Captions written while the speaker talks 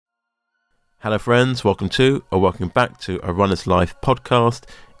Hello friends, welcome to or welcome back to A Runner's Life podcast.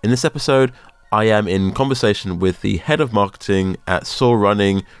 In this episode, I am in conversation with the head of marketing at SOAR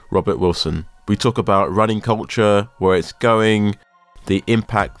Running, Robert Wilson. We talk about running culture, where it's going, the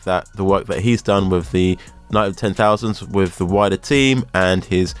impact that the work that he's done with the Night of 10,000s with the wider team and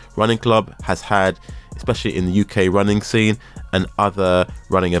his running club has had, especially in the UK running scene and other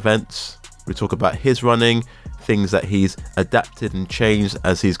running events. We talk about his running, things that he's adapted and changed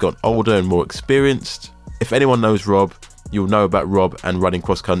as he's got older and more experienced. If anyone knows Rob, you'll know about Rob and running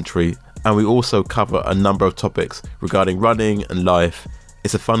cross country. And we also cover a number of topics regarding running and life.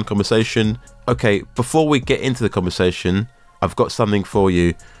 It's a fun conversation. Okay, before we get into the conversation, I've got something for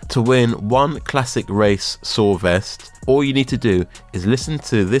you. To win one classic race SOAR vest, all you need to do is listen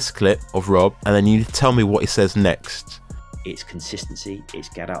to this clip of Rob and then you need to tell me what he says next. It's consistency, it's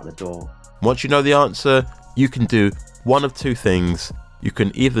get out the door. Once you know the answer, you can do one of two things. You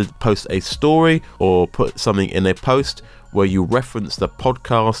can either post a story or put something in a post where you reference the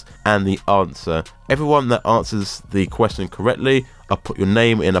podcast and the answer. Everyone that answers the question correctly, I'll put your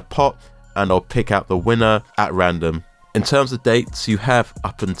name in a pot and I'll pick out the winner at random. In terms of dates, you have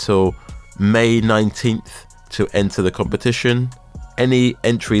up until May 19th to enter the competition. Any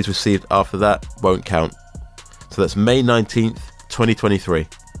entries received after that won't count. So that's May 19th, 2023.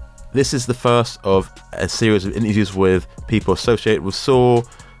 This is the first of a series of interviews with people associated with SOAR,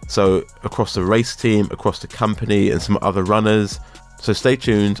 so across the race team, across the company and some other runners. So stay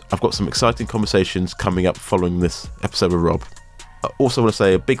tuned, I've got some exciting conversations coming up following this episode with Rob. I also want to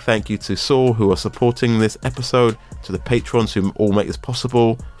say a big thank you to SOAR who are supporting this episode, to the patrons who all make this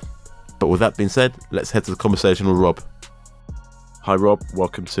possible. But with that being said, let's head to the conversation with Rob. Hi Rob,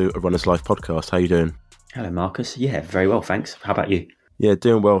 welcome to A Runner's Life podcast. How are you doing? Hello Marcus, yeah, very well thanks. How about you? Yeah,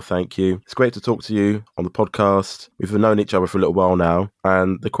 doing well, thank you. It's great to talk to you on the podcast. We've known each other for a little while now,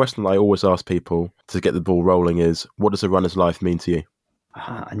 and the question I always ask people to get the ball rolling is, what does a runner's life mean to you?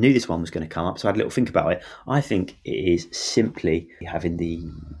 I knew this one was going to come up, so I had a little think about it. I think it is simply having the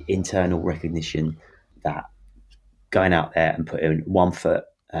internal recognition that going out there and putting one foot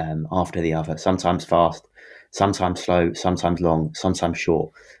after the other, sometimes fast, sometimes slow, sometimes long, sometimes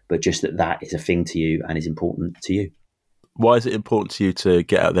short, but just that is a thing to you and is important to you. Why is it important to you to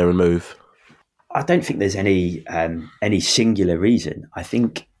get out there and move? I don't think there's any singular reason. I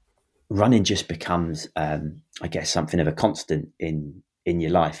think running just becomes, I guess, something of a constant in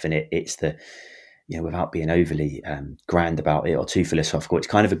your life, and it's the, without being overly grand about it or too philosophical, it's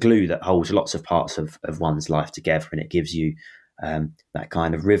kind of a glue that holds lots of parts of one's life together, and it gives you that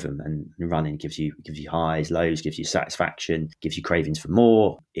kind of rhythm. And running gives you highs, lows, gives you satisfaction, gives you cravings for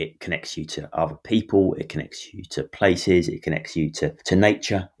more. It connects you to other people, it connects you to places, it connects you to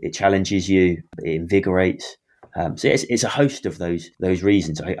nature, it challenges you, it invigorates. So it's a host of those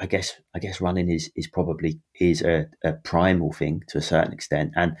reasons. I guess running is probably a primal thing to a certain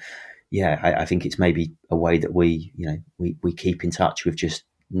extent, and I think it's maybe a way that we keep in touch with just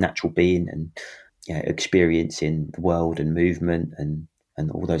natural being and experiencing the world and movement and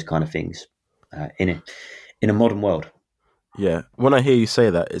all those kind of things in a modern world. Yeah, when I hear you say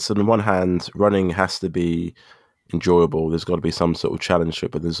that, it's on the one hand, running has to be enjoyable. There's got to be some sort of challenge to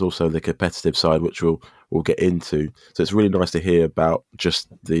it, but there's also the competitive side, which we'll get into. So it's really nice to hear about just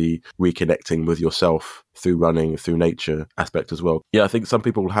the reconnecting with yourself through running, through nature aspect as well. Yeah, I think some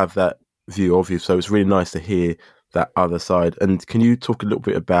people have that view of you, so it's really nice to hear that other side. And can you talk a little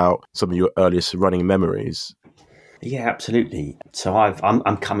bit about some of your earliest running memories? Yeah, absolutely. So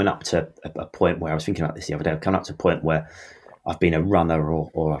I'm coming up to a point where I was thinking about this the other day. I'm coming up to a point where I've been a runner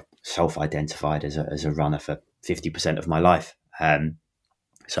or self-identified as a runner for 50% of my life.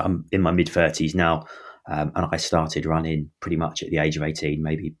 So I'm in my mid-30s now, and I started running pretty much at the age of 18,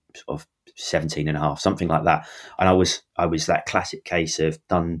 maybe sort of 17 and a half, something like that. And I was that classic case of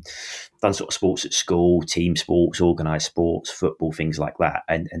done sort of sports at school, team sports, organised sports, football, things like that.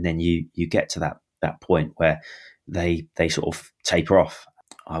 And then you get to that point where they sort of taper off.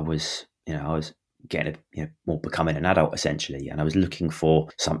 I was getting more becoming an adult essentially, and I was looking for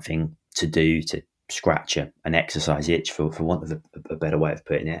something to do to scratch an exercise itch, for want of a better way of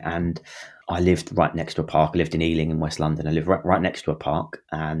putting it. And I lived right next to a park. I lived in Ealing in West London. I lived right next to a park,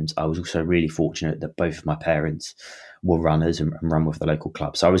 and I was also really fortunate that both of my parents were runners and run with the local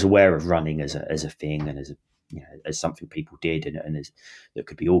club. So I was aware of running as a thing and as something people did and as that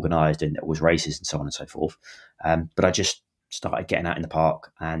could be organised, and there was races and so on and so forth. But I just started getting out in the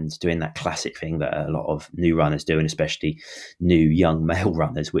park and doing that classic thing that a lot of new runners do, and especially new young male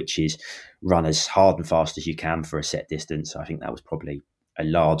runners, which is run as hard and fast as you can for a set distance. I think that was probably a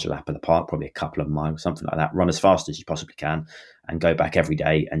large lap of the park, probably a couple of miles, something like that. Run as fast as you possibly can and go back every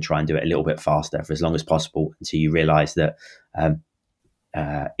day and try and do it a little bit faster for as long as possible until you realize that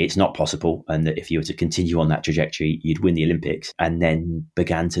it's not possible, and that if you were to continue on that trajectory, you'd win the Olympics. And then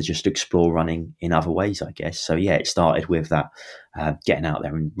began to just explore running in other ways, I guess. So yeah, it started with that, getting out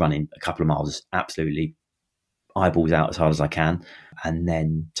there and running a couple of miles, absolutely eyeballs out as hard as I can, and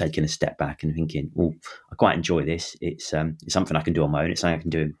then taking a step back and thinking, well, I quite enjoy this. It's something I can do on my own. It's something I can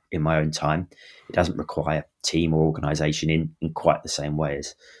do in my own time. It doesn't require team or organisation in quite the same way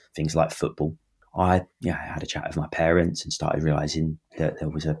as things like football. I had a chat with my parents and started realising that there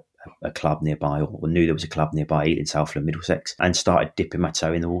was a club nearby, or knew there was a club nearby in Southland, Middlesex, and started dipping my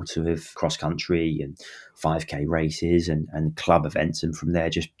toe in the water with cross country and 5K races and club events, and from there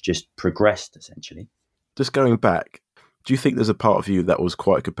just progressed essentially. Just going back, do you think there's a part of you that was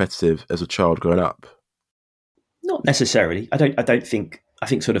quite competitive as a child growing up? Not necessarily. I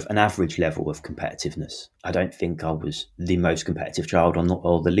think sort of an average level of competitiveness. I don't think I was the most competitive child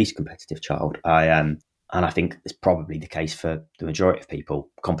or the least competitive child. And I think it's probably the case for the majority of people.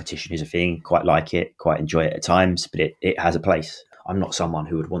 Competition is a thing, quite like it, quite enjoy it at times, but it has a place. I'm not someone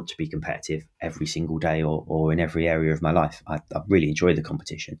who would want to be competitive every single day or in every area of my life. I really enjoy the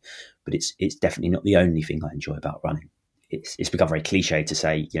competition, but it's definitely not the only thing I enjoy about running. It's become very cliche to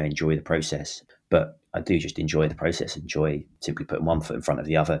say, enjoy the process, but I do just enjoy the process, enjoy simply putting one foot in front of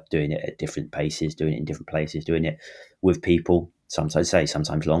the other, doing it at different paces, doing it in different places, doing it with people, sometimes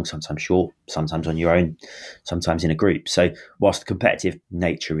long, sometimes short, sometimes on your own, sometimes in a group. So whilst the competitive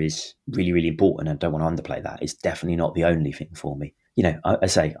nature is really, really important, I don't want to underplay that, it's definitely not the only thing for me. I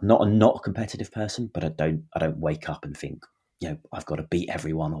say I'm not a competitive person, but I don't wake up and think, I've got to beat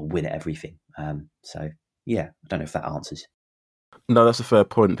everyone or win at everything. So yeah, I don't know if that answers. No, that's a fair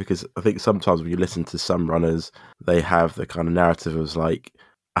point, because I think sometimes when you listen to some runners, they have the kind of narrative of like,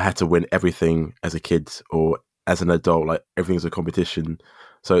 I had to win everything as a kid or as an adult, like everything's a competition.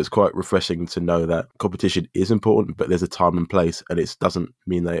 So it's quite refreshing to know that competition is important, but there's a time and place, and it doesn't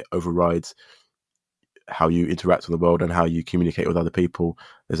mean that it overrides how you interact with the world and how you communicate with other people.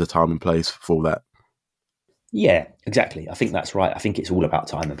 There's a time and place for that. Yeah, exactly. I think that's right. I think it's all about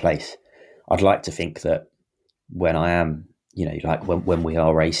time and place. I'd like to think that when I am, like when we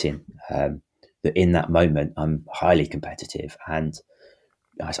are racing, that in that moment I'm highly competitive, and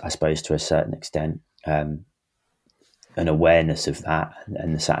I suppose to a certain extent, an awareness of that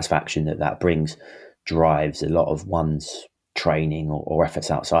and the satisfaction that brings drives a lot of one's training or efforts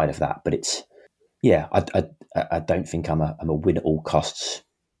outside of that. But it's, yeah, I don't think I'm a win at all costs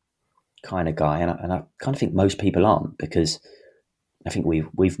kind of guy, and I kind of think most people aren't, because I think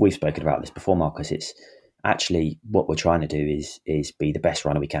we've spoken about this before, Marcus. It's actually what we're trying to do is be the best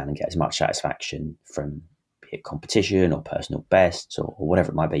runner we can and get as much satisfaction from, be it competition or personal bests or whatever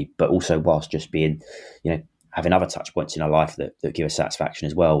it might be, but also whilst just being, having other touch points in our life that give us satisfaction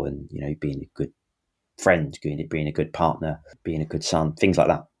as well, and being a good friend, being a good partner, being a good son, things like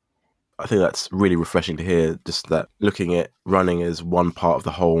that. I think that's really refreshing to hear, just that looking at running as one part of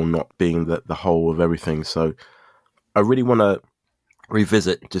the whole, not being the whole of everything. So I really want to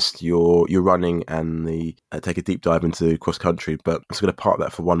revisit just your running and take a deep dive into cross country, but I'm just going to park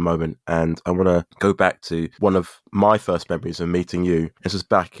that for one moment, and I want to go back to one of my first memories of meeting you. This was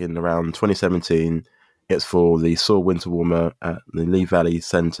back in around 2017. It's for the SOAR Winter Warmer at the Lee Valley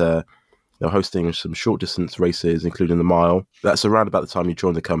Centre. They're hosting some short distance races, including the mile. That's around about the time you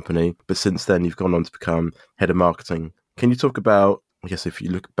joined the company, but since then you've gone on to become head of marketing. Can you talk about, I guess if you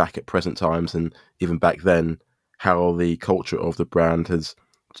look back at present times and even back then, how the culture of the brand has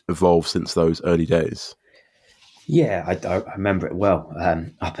evolved since those early days? Yeah, I remember it well.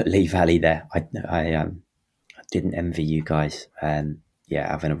 Up at Lee Valley there, I didn't envy you guys.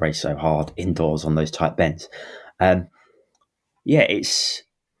 Having a race so hard indoors on those tight bends. It's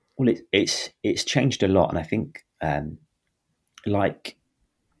changed a lot, and I think like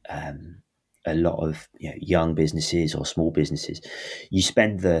a lot of young businesses or small businesses, you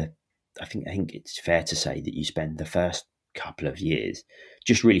spend I think it's fair to say that you spend the first couple of years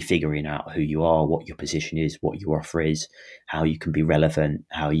just really figuring out who you are, what your position is, what your offer is, how you can be relevant,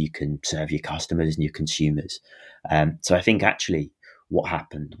 how you can serve your customers and your consumers. So I think actually what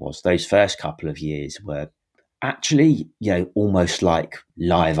happened was those first couple of years were actually, almost like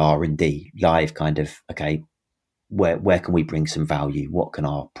live R&D, live kind of, okay, where can we bring some value? What can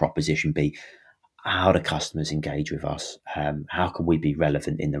our proposition be? How do customers engage with us? How can we be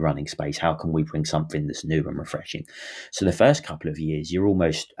relevant in the running space? How can we bring something that's new and refreshing? So the first couple of years, you're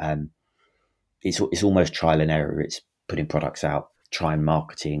almost, it's almost trial and error. It's putting products out, trying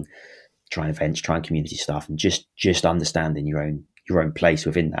marketing, trying events, trying community stuff, and just understanding your own your own place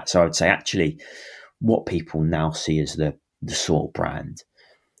within that. So I would say actually what people now see as the SOAR brand,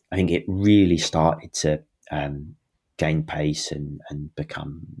 I think it really started to gain pace and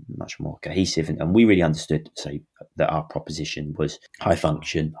become much more cohesive. And we really understood, say, that our proposition was high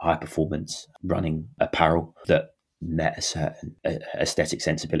function, high performance running apparel that met a certain aesthetic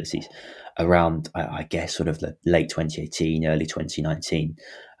sensibilities around, I guess, sort of the late 2018, early 2019.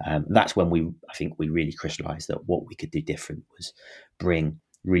 That's when I think we really crystallized that what we could do different was bring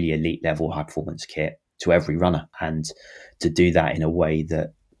really elite level high performance kit to every runner, and to do that in a way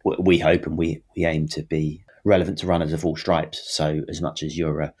that we hope and we aim to be relevant to runners of all stripes. So as much as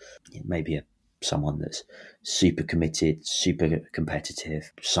you're someone that's super committed, super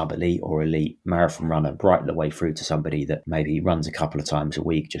competitive, sub-elite or elite marathon runner, right the way through to somebody that maybe runs a couple of times a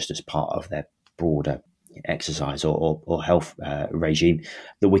week just as part of their broader exercise or health regime,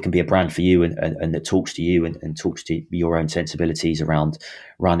 that we can be a brand for you and that talks to you and talks to your own sensibilities around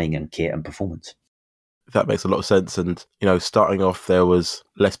running and kit and performance. That makes a lot of sense. And, starting off, there was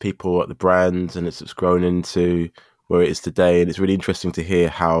less people at the brand, and it's grown into where it is today. And it's really interesting to hear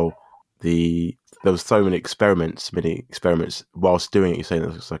how there was so many experiments whilst doing it. You're saying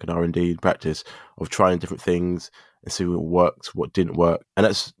it's like an R&D practice of trying different things and see what worked, what didn't work. And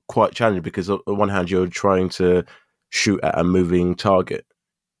that's quite challenging because on one hand, you're trying to shoot at a moving target,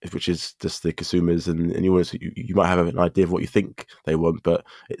 which is just the consumers, and you might have an idea of what you think they want, but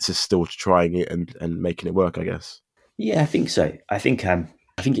it's just still trying it and making it work, I guess. Yeah, I think so. I think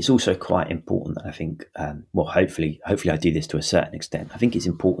it's also quite important that I think, hopefully I do this to a certain extent. I think it's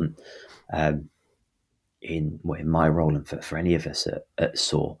important in my role and for any of us at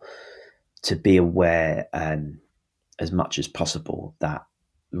SOAR to be aware as much as possible that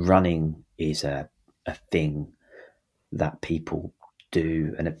running is a thing that people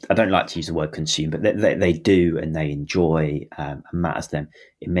do, and I don't like to use the word consume, but they do and they enjoy and matters to them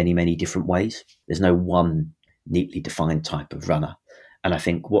in many, many different ways. There's no one neatly defined type of runner. And I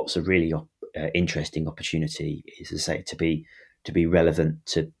think what's a really interesting opportunity is, to say, to be relevant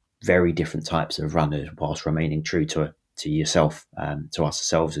to very different types of runners whilst remaining true to yourself, to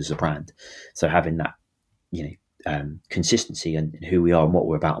ourselves as a brand. So having that, consistency in who we are and what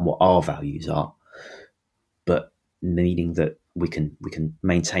we're about and what our values are, but meaning that we can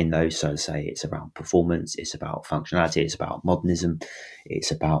maintain those. So to say, it's about performance, it's about functionality, it's about modernism,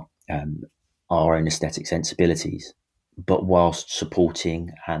 it's about our own aesthetic sensibilities, but whilst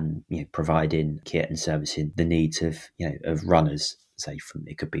supporting and providing kit and servicing the needs of runners. Say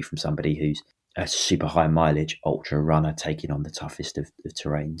it could be from somebody who's a super high mileage ultra runner taking on the toughest of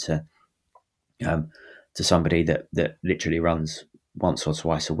terrain to somebody that literally runs once or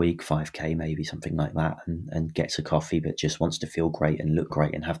twice a week, 5K maybe, something like that, and gets a coffee but just wants to feel great and look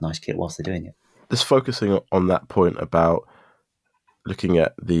great and have nice kit whilst they're doing it. Just focusing on that point about looking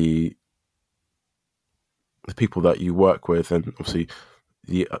at the people that you work with, and obviously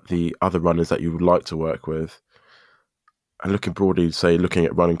the other runners that you would like to work with, and looking broadly, say, looking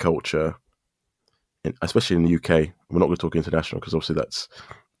at running culture, especially in the UK. We're not going to talk international because obviously that's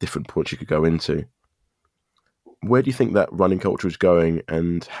different points you could go into. Where do you think that running culture is going,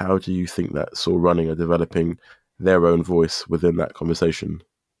 and how do you think that SOAR Running are developing their own voice within that conversation?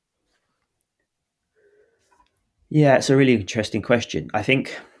 Yeah, it's a really interesting question. I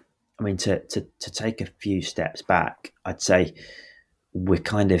think, to take a few steps back, I'd say we're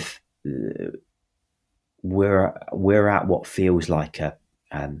kind of we're at what feels like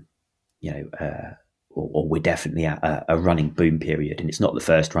or we're definitely at a running boom period, and it's not the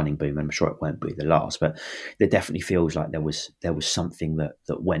first running boom, and I'm sure it won't be the last, but there definitely feels like there was something that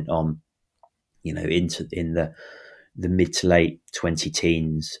went on, in the mid to late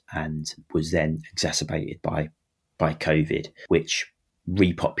 2010s, and was then exacerbated by COVID, which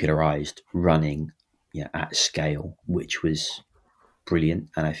repopularized running at scale, which was brilliant,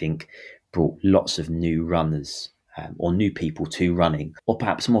 and I think brought lots of new runners or new people to running, or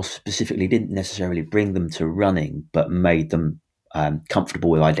perhaps more specifically didn't necessarily bring them to running, but made them comfortable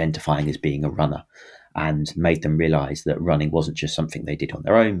with identifying as being a runner, and made them realize that running wasn't just something they did on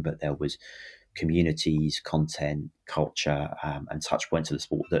their own, but there was communities, content, culture, and touch points of the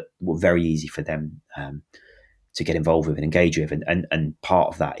sport that were very easy for them to get involved with and engage with. And part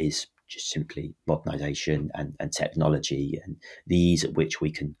of that is just simply modernization and technology and the ease at which we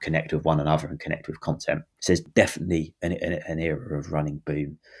can connect with one another and connect with content. So there's definitely an era of running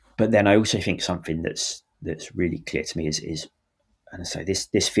boom. But then I also think something that's really clear to me is and I say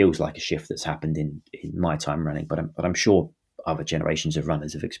this feels like a shift that's happened in my time running, but I'm sure other generations of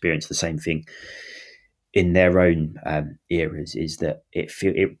runners have experienced the same thing in their own eras, is that it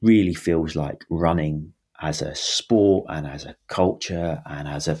really feels like running as a sport and as a culture and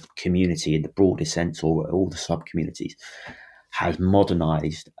as a community in the broadest sense, or all the sub communities, has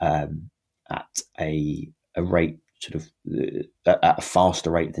modernized at a rate sort of at a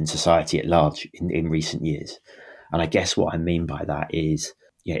faster rate than society at large in recent years. And I guess what I mean by that is,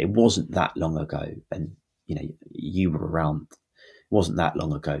 it wasn't that long ago, and you were around. It wasn't that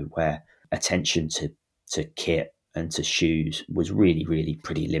long ago where attention to kit and to shoes was really, really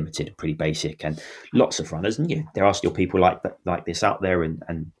pretty limited and pretty basic. And lots of runners, and there are still people like this out there,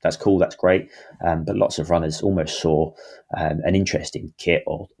 and that's cool, that's great. But lots of runners almost saw an interest in kit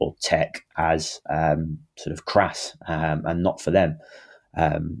or tech as sort of crass and not for them.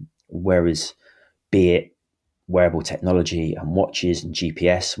 Whereas, be it wearable technology and watches and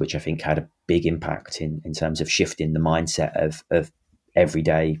GPS, which I think had a big impact in terms of shifting the mindset of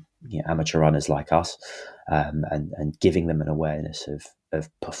everyday amateur runners like us, and giving them an awareness of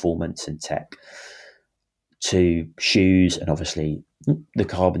performance and tech, to shoes, and obviously the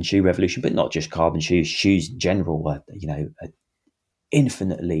carbon shoe revolution, but not just carbon shoes in general are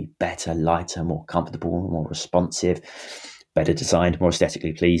infinitely better, lighter, more comfortable, more responsive, better designed, more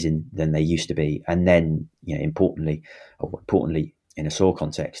aesthetically pleasing than they used to be. And then, importantly in a SOAR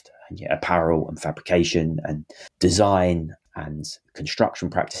context, apparel and fabrication and design and construction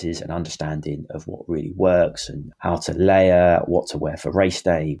practices and understanding of what really works, and how to layer, what to wear for race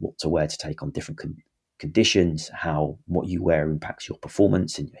day, what to wear to take on different conditions, how what you wear impacts your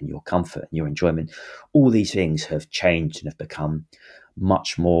performance and your comfort and your enjoyment. All these things have changed and have become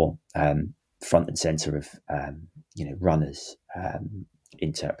much more front and center of runners'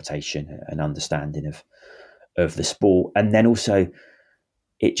 interpretation and understanding of the sport. And then also,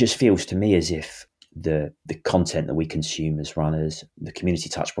 it just feels to me as if the content that we consume as runners, the community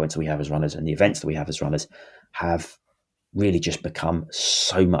touch points that we have as runners, and the events that we have as runners have really just become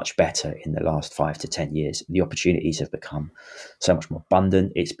so much better in the last 5 to 10 years. The opportunities have become so much more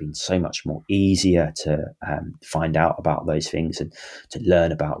abundant. It's been so much more easier to find out about those things, and to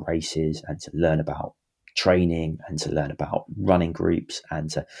learn about races, and to learn about training, and to learn about running groups, and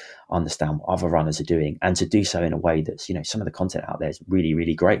to understand what other runners are doing, and to do so in a way that's, some of the content out there is really,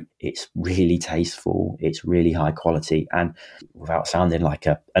 really great. It's really tasteful. It's really high quality. And without sounding like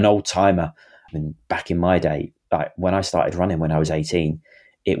an old timer, I mean, back in my day, like when I started running when I was 18,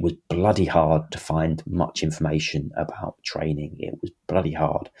 it was bloody hard to find much information about training. It was bloody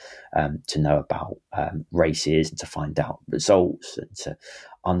hard to know about races, and to find out results, and to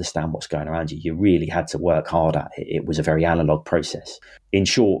understand what's going around you. You really had to work hard at it. It was a very analog process. In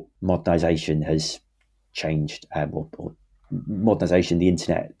short, modernization has changed, or modernization, the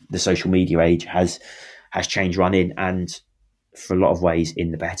internet, the social media age has changed running, and for a lot of ways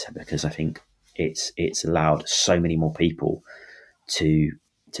in the better, because I think it's allowed so many more people to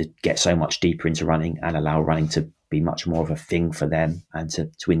get so much deeper into running, and allow running to be much more of a thing for them, and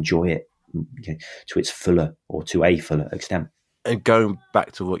to enjoy it to its fuller, or to a fuller extent. And going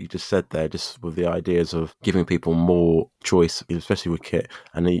back to what you just said there, just with the ideas of giving people more choice, especially with kit,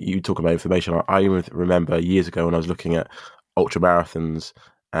 and you talk about information. I remember years ago when I was looking at ultra marathons,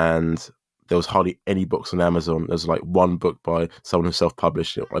 and there was hardly any books on Amazon. There's like one book by someone who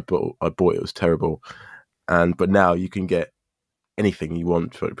self-published it. I bought it. It was terrible. But now you can get anything you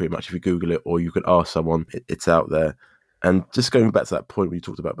want pretty much if you Google it, or you can ask someone. It's out there. And just going back to that point we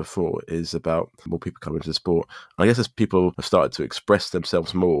talked about before, is about more people coming into the sport. And I guess as people have started to express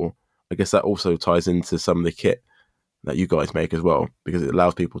themselves more, I guess that also ties into some of the kit that you guys make as well, because it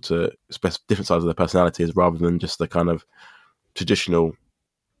allows people to express different sides of their personalities rather than just the kind of traditional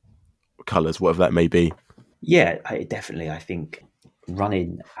colours, whatever that may be. Yeah, definitely. I think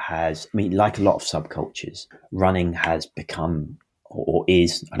running has, like a lot of subcultures, running has become, or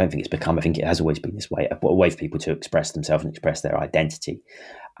is, I don't think it's become, I think it has always been this way, a way for people to express themselves and express their identity.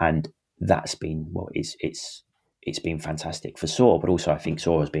 And that's been, it's been fantastic for SOAR, but also I think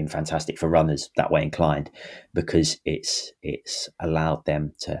SOAR has been fantastic for runners that way inclined, because it's allowed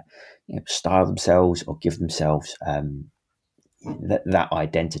them to style themselves, or give themselves that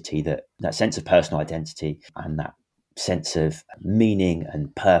identity, that sense of personal identity, and that sense of meaning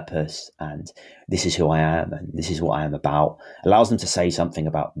and purpose, and this is who I am and this is what I am about, allows them to say something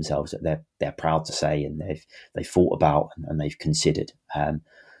about themselves that they're proud to say, and they've thought about, and they've considered. And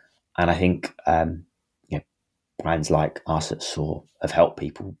I think brands like us at SOAR have helped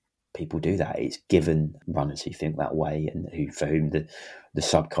people do that. It's given runners who think that way, and for whom the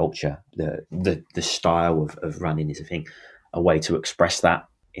subculture, the style of running is a way to express that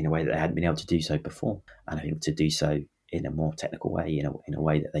in a way that they hadn't been able to do so before. And I think to do so in a more technical way, in a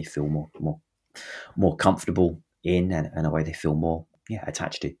way that they feel more comfortable in, and a way they feel more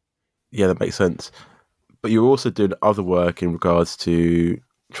attached to. Yeah, that makes sense. But you're also doing other work in regards to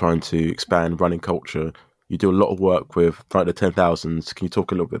trying to expand running culture. You do a lot of work with like the 10,000s. Can you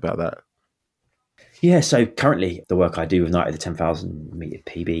talk a little bit about that? Yeah, so currently the work I do with Night of the 10,000 meter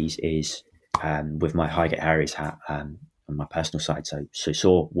PBs is with my Highgate Harriers hat on my personal side. So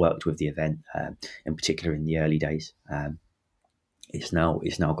SOAR worked with the event, in particular in the early days. It's now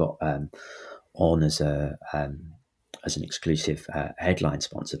got on as as an exclusive headline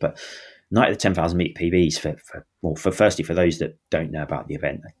sponsor. But Night of the 10,000 meter PBs for firstly for those that don't know about the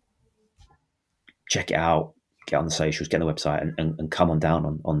event, check it out. Get on the socials, get on the website, and come on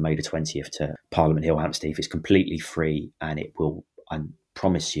down on May the 20th to Parliament Hill, Hampstead. It's completely free, and it will, I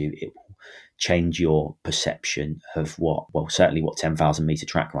promise you, it will change your perception of certainly what 10,000 meter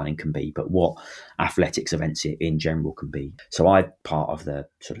track running can be, but what athletics events in general can be. So I'm part of the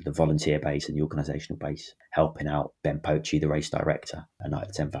sort of the volunteer base and the organisational base, helping out Ben Pochi, the race director, at Night of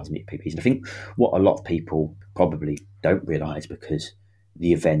the 10,000 meter PBs. And I think what a lot of people probably don't realise, because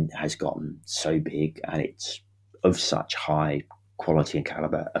the event has gotten so big and it's of such high quality and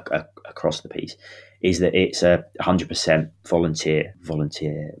caliber across the piece, is that it's a 100%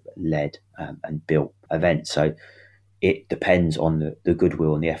 volunteer led and built event. So it depends on the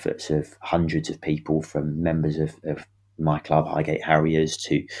goodwill and the efforts of hundreds of people, from members of my club, Highgate Harriers,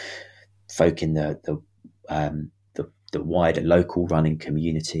 to folk in the wider local running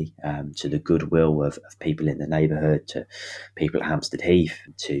community, to the goodwill of people in the neighbourhood, to people at Hampstead Heath,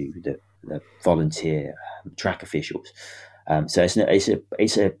 to the volunteer track officials. So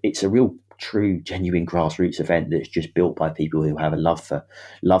it's a real, true, genuine grassroots event that's just built by people who have a love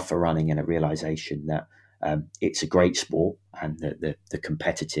for running and a realisation that it's a great sport, and the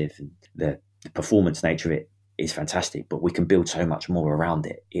competitive and the performance nature of it is fantastic. But we can build so much more around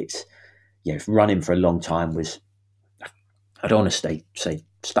it. It's, if running for a long time was, I don't want to say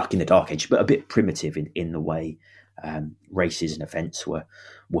stuck in the dark age, but a bit primitive in the way races and events were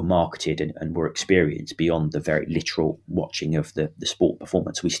marketed and were experienced, beyond the very literal watching of the sport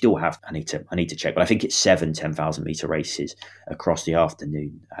performance. We still have, I need to check, but I think it's 7 10,000 meter races across the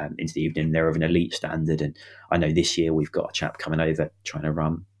afternoon into the evening. They're of an elite standard, and I know this year we've got a chap coming over trying to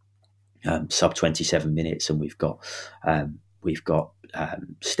run sub 27 minutes, and we've got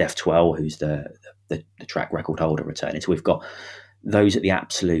Steph Twell, who's the track record holder, returning. So we've got those at the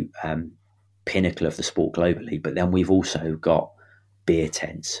absolute pinnacle of the sport globally, but then we've also got beer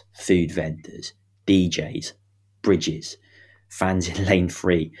tents, food vendors, DJs, bridges, fans in lane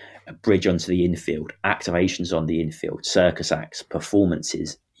 3, a bridge onto the infield, activations on the infield, circus acts,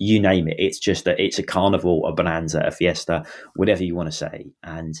 performances, you name it. It's a carnival, a bonanza, a fiesta, whatever you want to say.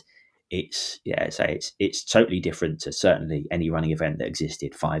 And it's totally different to certainly any running event that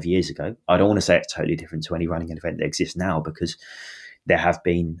existed 5 years ago. I don't want to say it's totally different to any running event that exists now, because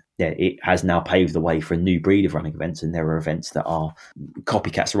it has now paved the way for a new breed of running events, and there are events that are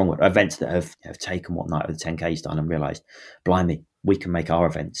copycats, the wrong word, events that have taken what Night of the 10K's done and realised, blimey, we can make our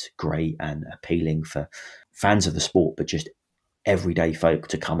events great and appealing for fans of the sport, but just everyday folk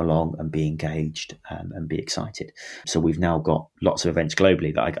to come along and be engaged and be excited. So we've now got lots of events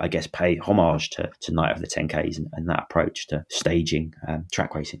globally that I guess pay homage to Night of the 10K's and that approach to staging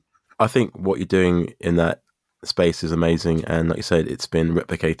track racing. I think what you're doing in that space is amazing, and like you said, it's been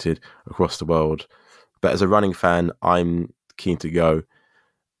replicated across the world. But as a running fan, I'm keen to go.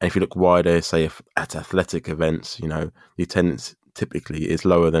 And if you look wider, say at athletic events, the attendance typically is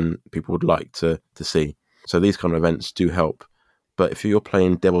lower than people would like to see. So these kind of events do help. But if you're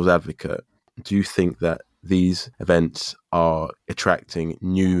playing devil's advocate, do you think that these events are attracting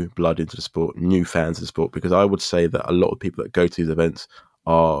new blood into the sport, new fans of the sport? Because I would say that a lot of people that go to these events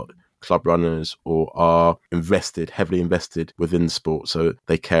are club runners or are heavily invested within the sport, so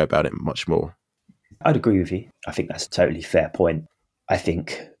they care about it much more. I'd agree with you. I think that's a totally fair point. I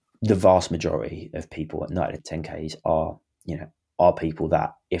think the vast majority of people at Night of the 10Ks are people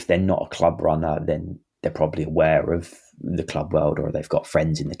that, if they're not a club runner, then they're probably aware of the club world, or they've got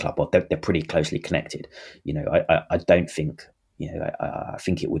friends in the club world. They're pretty closely connected. I don't think, I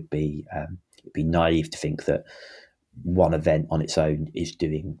think it would be naive to think that one event on its own is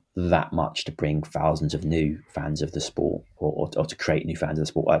doing that much to bring thousands of new fans of the sport, or to create new fans of the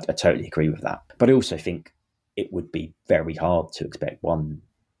sport. I totally agree with that. But I also think it would be very hard to expect one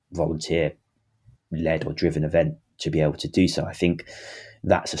volunteer-led or driven event to be able to do so. I think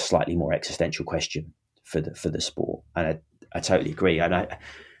that's a slightly more existential question for the sport, and I totally agree. And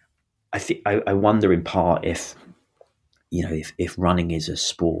I wonder in part if running is a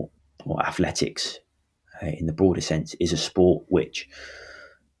sport, or athletics in the broader sense is a sport which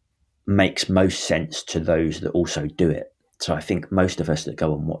makes most sense to those that also do it. So I think most of us that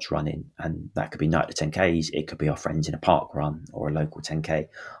go and watch running, and that could be night to 10Ks, it could be our friends in a park run or a local 10K,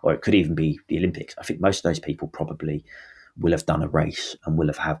 or it could even be the Olympics. I think most of those people probably will have done a race and will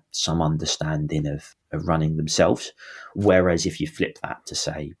have had some understanding of running themselves. Whereas if you flip that to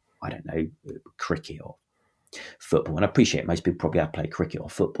say, I don't know, cricket or football, and I appreciate most people probably have played cricket or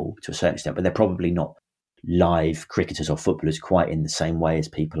football to a certain extent, but they're probably not live cricketers or footballers quite in the same way as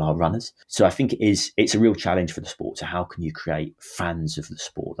people are runners. So I think it's a real challenge for the sport. So how can you create fans of the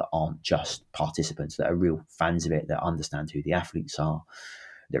sport that aren't just participants, that are real fans of it, that understand who the athletes are,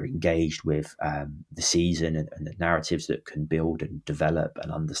 they're engaged with the season and the narratives that can build and develop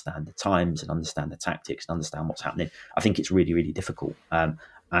and understand the times and understand the tactics and understand what's happening. I think it's really, really difficult.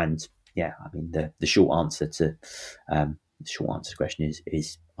 And yeah, I mean, the short answer to the question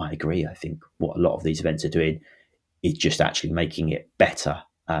is I agree. I think what a lot of these events are doing is just actually making it better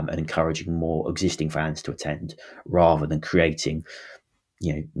and encouraging more existing fans to attend, rather than creating,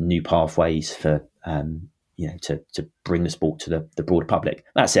 new pathways for to bring the sport to the broader public.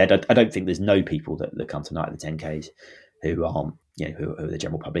 That said, I don't think there's no people that come tonight at the 10Ks who aren't, who are the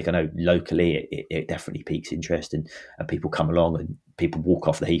general public. I know locally it definitely piques interest, and people come along and people walk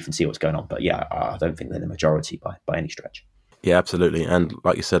off the heath and see what's going on. But yeah, I don't think they're the majority by any stretch. Yeah, absolutely. And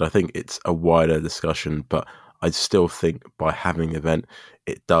like you said, I think it's a wider discussion, but I still think by having the event,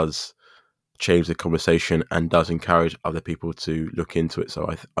 it does change the conversation and does encourage other people to look into it. So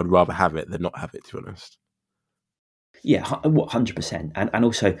I'd rather have it than not have it, to be honest. Yeah, 100%. And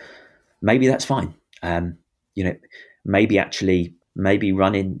also, maybe that's fine. Maybe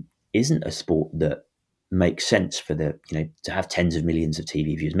running isn't a sport that makes sense for to have tens of millions of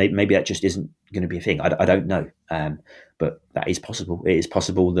TV views. Maybe that just isn't going to be a thing. I don't know. But that is possible. It is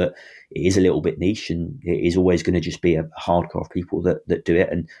possible that it is a little bit niche, and it is always going to just be a hardcore of people that do it.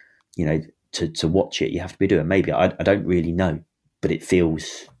 And, to watch it, you have to be doing. Maybe I don't really know, but it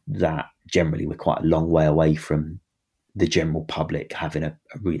feels that generally we're quite a long way away from the general public having a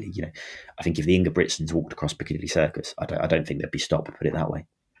really, I think if the Ingebrigtsens walked across Piccadilly Circus, I don't think they'd be stopped, put it that way.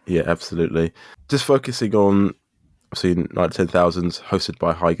 Yeah, absolutely. Just focusing on, obviously, Night 10,000s hosted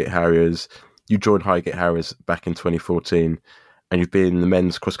by Highgate Harriers. You joined Highgate Harriers back in 2014, and you've been the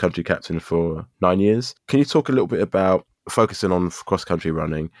men's cross-country captain for 9 years. Can you talk a little bit about focusing on cross-country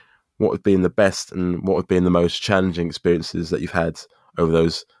running? What have been the best and what have been the most challenging experiences that you've had over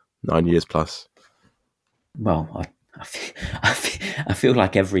those 9 years plus? Well, I feel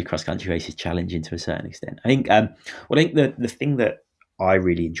like every cross-country race is challenging to a certain extent. I think the thing that I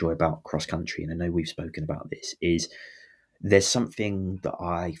really enjoy about cross-country, and I know we've spoken about this, is there's something that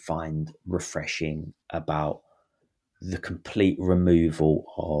I find refreshing about the complete removal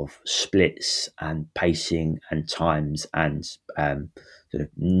of splits and pacing and times and sort of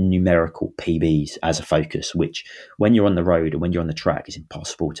numerical PBs as a focus, which when you're on the road and when you're on the track is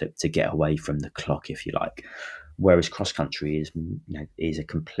impossible to get away from the clock, if you like. Whereas cross country is a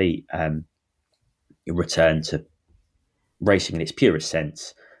complete return to racing in its purest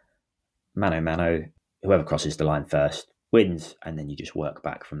sense. Mano mano, whoever crosses the line first wins, and then you just work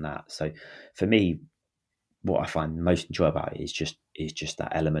back from that. So for me, what I find most enjoyable about it is just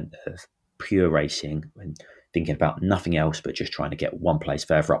that element of pure racing and thinking about nothing else but just trying to get one place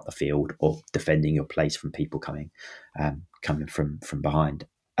further up the field or defending your place from people coming from behind.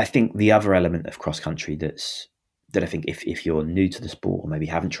 I think the other element of cross country that I think if you're new to the sport or maybe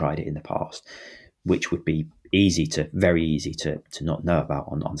haven't tried it in the past, which would be very easy to not know about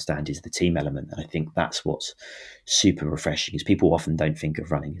on stand, is the team element. And I think that's what's super refreshing, is people often don't think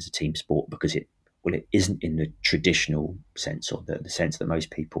of running as a team sport because it isn't in the traditional sense, or the sense that most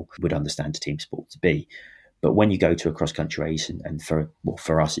people would understand a team sport to be. But when you go to a cross-country race, and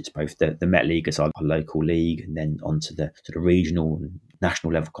for us, it's both the Met League as our local league, and then onto the sort of regional and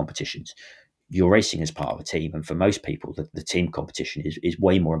national level competitions, you're racing as part of a team. And for most people, the team competition is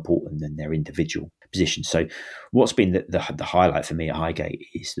way more important than their individual position. So what's been the highlight for me at Highgate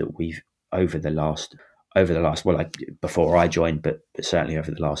is that we've, over the last, before I joined, but certainly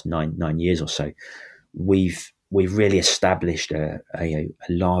over the last nine years or so, we've really established a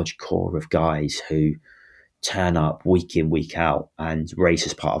large core of guys who turn up week in, week out, and race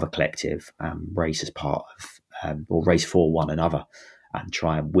as part of a collective, race as part of, or race for one another, and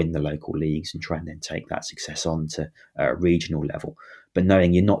try and win the local leagues and try and then take that success on to a regional level. But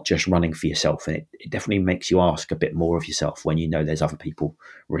knowing you're not just running for yourself, and it definitely makes you ask a bit more of yourself when you know there's other people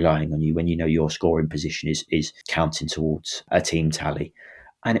relying on you, when you know your scoring position is counting towards a team tally.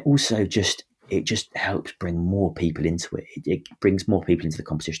 And it also just helps bring more people into it. It brings more people into the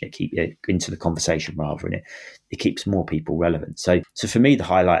competition. It keeps into the conversation rather, and it keeps more people relevant. So for me, the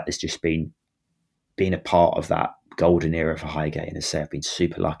highlight has just been being a part of that golden era for Highgate. And as I say, I've been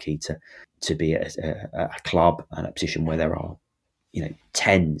super lucky to be at a club and a position where there are,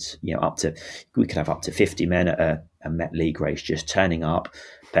 tens, we could have up to 50 men at a Met League race just turning up,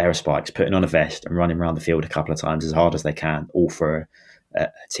 pair of spikes, putting on a vest and running around the field a couple of times as hard as they can, all for a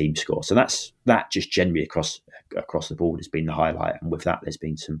team score. So that just generally across the board has been the highlight. And with that, there's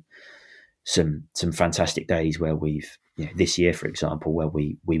been some fantastic days where we've, this year, for example, where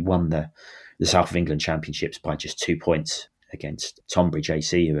we won the South of England Championships by just 2 points against Tonbridge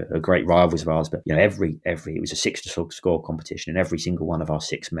AC, who are great rivals of ours. But every it was a 6-to-score competition, and every single one of our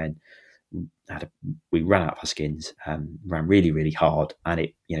 6 men we ran out of our skins, ran really, really hard, and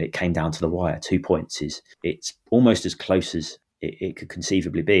it came down to the wire. 2 points it's almost as close as it could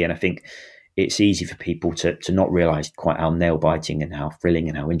conceivably be, and I think it's easy for people to not realise quite how nail biting and how thrilling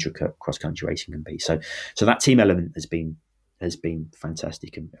and how intricate cross country racing can be. So that team element has been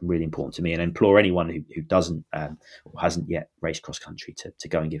fantastic and really important to me, and I implore anyone who doesn't or hasn't yet raced cross country to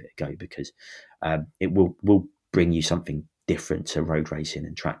go and give it a go, because it will bring you something different to road racing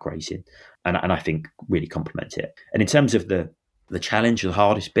and track racing, and I think really complement it. And in terms of the challenge, the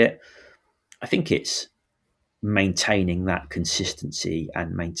hardest bit, I think it's maintaining that consistency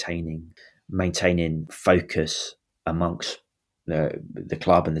and maintaining focus amongst the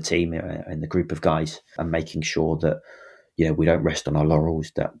club and the team and the group of guys, and making sure that we don't rest on our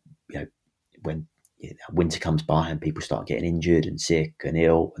laurels, that when winter comes by and people start getting injured and sick and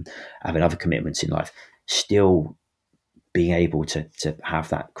ill and having other commitments in life, still being able to have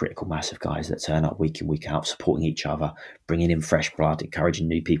that critical mass of guys that turn up week in, week out, supporting each other, bringing in fresh blood, encouraging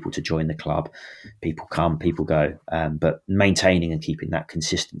new people to join the club. People come, people go, but maintaining and keeping that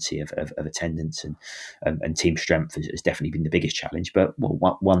consistency of attendance and team strength has definitely been the biggest challenge, but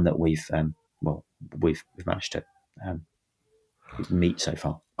one that we've managed to meet so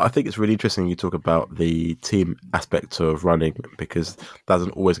far. I think it's really interesting you talk about the team aspect of running, because that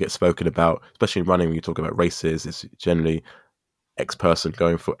doesn't always get spoken about, especially in running. When you talk about races, it's generally X person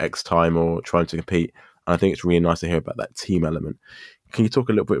going for X time or trying to compete. And I think it's really nice to hear about that team element. Can you talk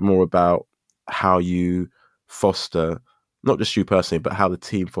a little bit more about how you foster, not just you personally, but how the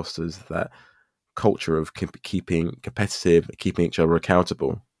team fosters that culture of keeping competitive, keeping each other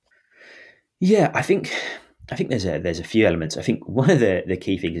accountable? Yeah, I think there's a few elements. I think one of the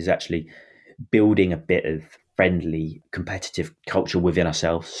key things is actually building a bit of friendly, competitive culture within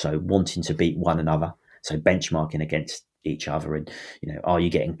ourselves. So wanting to beat one another. So benchmarking against each other, and are you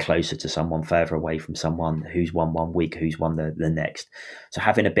getting closer to someone, further away from someone, who's won one week, who's won the next. So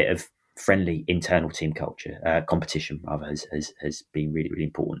having a bit of friendly internal team culture, competition rather, has been really, really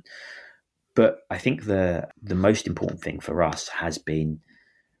important. But I think the most important thing for us has been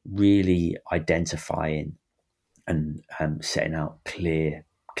really identifying and setting out clear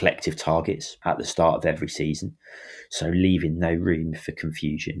collective targets at the start of every season. So leaving no room for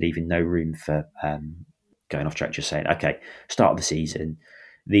confusion, leaving no room for going off track, just saying, okay, start of the season,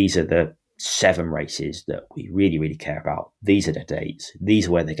 these are the 7 races that we really, really care about. These are the dates. These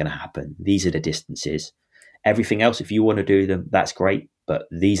are where they're going to happen. These are the distances. Everything else, if you want to do them, that's great. But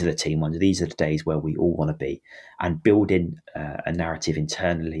these are the team ones. These are the days where we all want to be, and building a narrative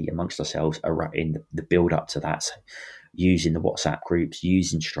internally amongst ourselves in the build up to that. So using the WhatsApp groups,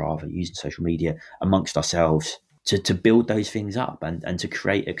 using Strava, using social media amongst ourselves to build those things up and to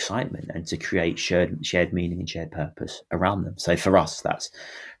create excitement and to create shared meaning and shared purpose around them. So for us, that's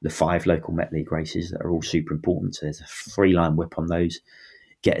the 5 local Met League races that are all super important. So there's a 3-line whip on those.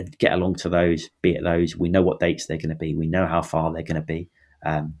 Get along to those, be at those. We know what dates they're going to be. We know how far they're going to be.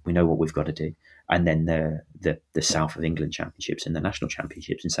 We know what we've got to do. And then the South of England Championships and the National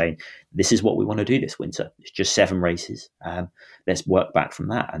Championships, and saying, this is what we want to do this winter. It's just 7 races. Let's work back from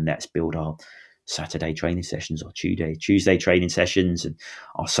that, and let's build our Saturday training sessions or Tuesday training sessions, and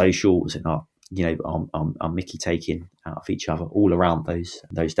our socials and our Mickey taking out of each other all around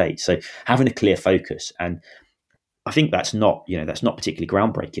those dates. So having a clear focus, and I think that's not particularly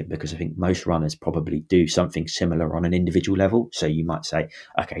groundbreaking, because I think most runners probably do something similar on an individual level. So you might say,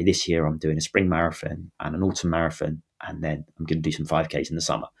 okay, this year I'm doing a spring marathon and an autumn marathon, and then I'm going to do some 5Ks in the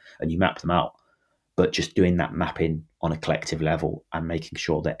summer, and you map them out. But just doing that mapping on a collective level and making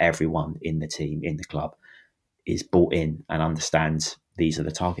sure that everyone in the team, in the club, is bought in and understands these are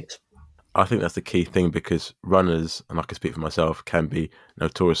the targets. I think that's the key thing, because runners, and I can speak for myself, can be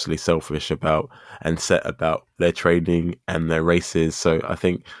notoriously selfish about and set about their training and their races. So I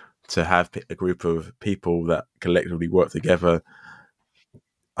think to have a group of people that collectively work together,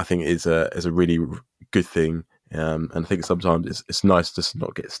 I think is a really good thing. And I think sometimes it's nice just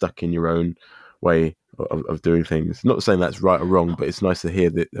not get stuck in your own way of doing things. Not saying that's right or wrong, but it's nice to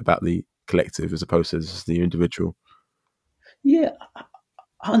hear about the collective as opposed to just the individual. Yeah,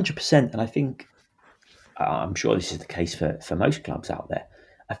 100%. And I think I'm sure this is the case for most clubs out there.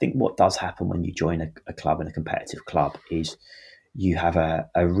 I think what does happen when you join a club and a competitive club is you have a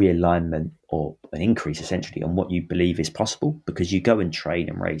realignment or an increase essentially on what you believe is possible, because you go and train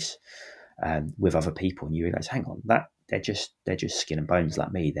and race with other people and you realize, hang on, that they're just skin and bones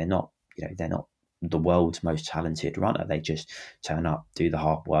like me. They're not the world's most talented runner. They just turn up, do the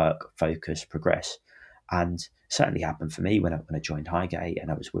hard work, focus, progress. And certainly happened for me when I joined Highgate,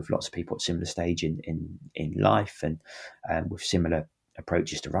 and I was with lots of people at similar stage in life, and with similar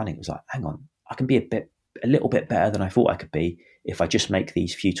approaches to running. It was like, hang on, I can be a little bit better than I thought I could be if I just make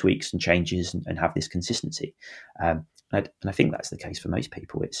these few tweaks and changes and have this consistency. And I think that's the case for most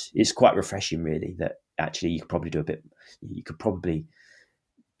people. It's quite refreshing, really, that actually you could probably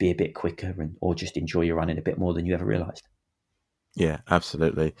be a bit quicker or just enjoy your running a bit more than you ever realised. Yeah,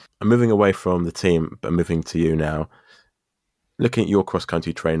 absolutely. I'm moving away from the team, but moving to you now. Looking at your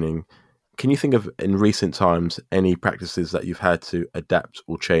cross-country training, can you think of, in recent times, any practices that you've had to adapt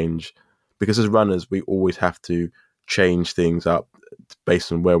or change? Because as runners, we always have to change things up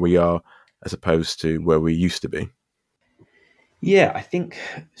based on where we are as opposed to where we used to be. Yeah, I think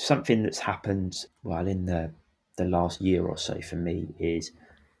something that's happened well in the last year or so for me is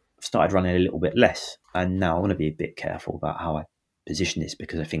I've started running a little bit less, and now I want to be a bit careful about how I position this,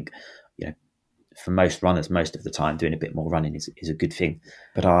 because I think, you know, for most runners, most of the time, doing a bit more running is a good thing.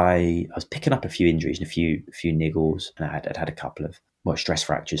 But I was picking up a few injuries and a few niggles, and I'd had a couple of stress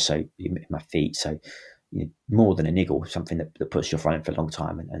fractures, so in my feet. So more than a niggle, something that puts you off running for a long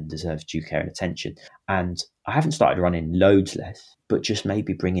time and deserves due care and attention. And I haven't started running loads less, but just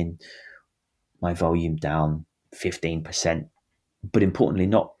maybe bringing my volume down 15%. But importantly,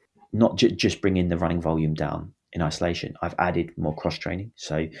 not just bringing the running volume down in isolation. I've added more cross training.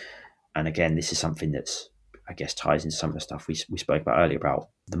 So, and again, this is something that's, I guess, ties into some of the stuff we spoke about earlier about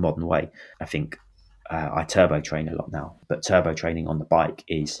the modern way. I think I turbo train a lot now, but turbo training on the bike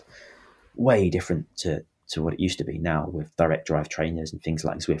is way different to what it used to be now with direct drive trainers and things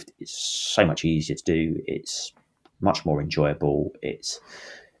like Zwift. It's so much easier to do. It's much more enjoyable. It's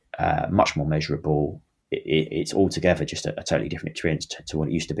much more measurable. It's altogether just a totally different experience to what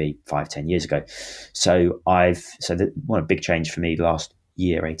it used to be 5-10 years ago. So one big change for me the last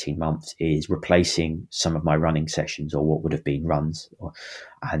year, 18 months, is replacing some of my running sessions, or what would have been runs,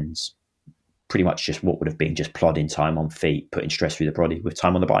 and pretty much just what would have been just plodding time on feet, putting stress through the body, with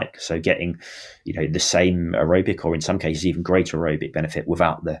time on the bike. So getting, the same aerobic, or in some cases even greater aerobic benefit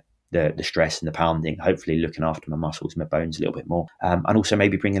without the stress and the pounding, hopefully looking after my muscles and my bones a little bit more. And also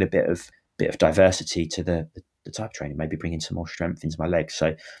maybe bringing a bit of diversity to the type of training, maybe bringing some more strength into my legs.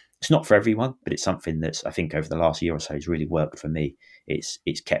 So it's not for everyone, but it's something that's, I think, over the last year or so has really worked for me. It's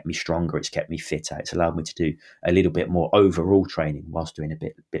kept me stronger. It's kept me fitter. It's allowed me to do a little bit more overall training whilst doing a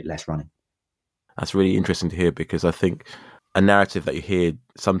bit less running. That's really interesting to hear, because I think a narrative that you hear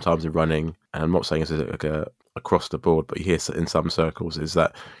sometimes in running, and I'm not saying it's like across the board, but you hear in some circles, is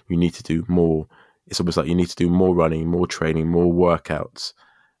that you need to do more. It's almost like you need to do more running, more training, more workouts.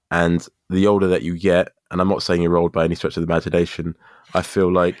 And the older that you get, and I'm not saying you're old by any stretch of the imagination, I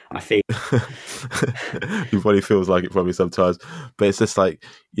feel like everybody feels like it probably sometimes, but it's just like,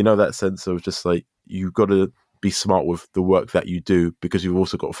 that sense of just like, you've got to be smart with the work that you do, because you've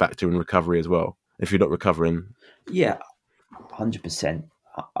also got to factor in recovery as well. If you're not recovering. Yeah, 100%.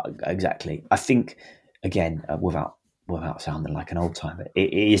 Exactly. I think, again, without sounding like an old timer,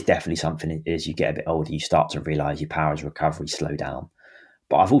 it is definitely something as you get a bit older, you start to realise your powers of recovery slow down.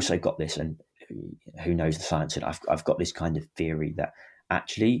 But I've also got this, and who knows the science, and I've got this kind of theory that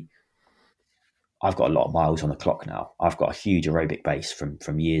actually I've got a lot of miles on the clock now. I've got a huge aerobic base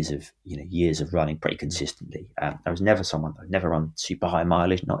from years of running pretty consistently. I was never someone I've never run super high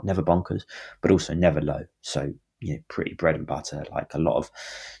mileage, never bonkers, but also never low. So pretty bread and butter, like a lot of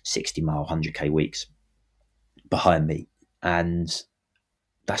 60-mile, 100k weeks behind me, and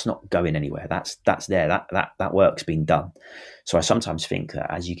that's not going anywhere. That's there. That work's been done. So I sometimes think that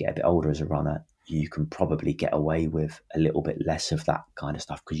as you get a bit older as a runner, you can probably get away with a little bit less of that kind of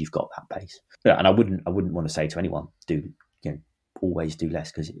stuff because you've got that base. Yeah, and I wouldn't want to say to anyone, always do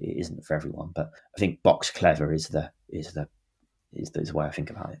less, because it isn't for everyone. But I think box clever is the way I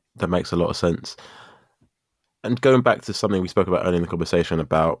think about it. That makes a lot of sense. And going back to something we spoke about earlier in the conversation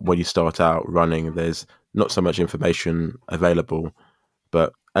about when you start out running, there's not so much information available,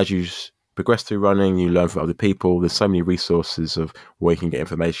 but as you progress through running, you learn from other people. There's so many resources of where you can get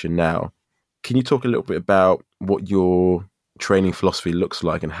information now. Can you talk a little bit about what your training philosophy looks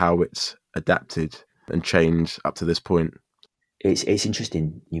like and how it's adapted and changed up to this point? It's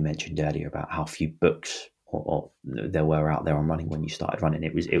interesting you mentioned earlier about how few books or there were out there on running when you started running.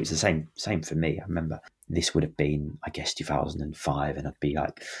 It was the same for me. I remember this would have been, I guess, 2005, and I'd be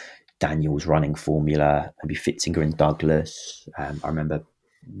like Daniel's running formula, maybe Fitzinger and Douglas. I remember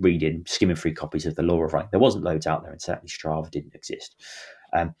skimming through copies of the Law of Running. There wasn't loads out there, and certainly Strava didn't exist.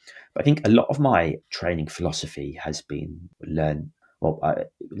 But I think a lot of my training philosophy has been learned. Well, a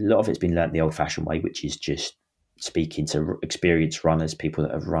lot of it's been learned the old-fashioned way, which is just speaking to experienced runners, people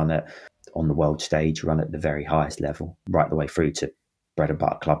that have run it on the world stage, run at the very highest level, right the way through to bread and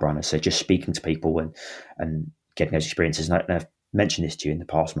butter club runners. So just speaking to people and getting those experiences. And I've mentioned this to you in the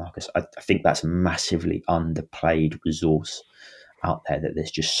past, Marcus. I think that's a massively underplayed resource out there, that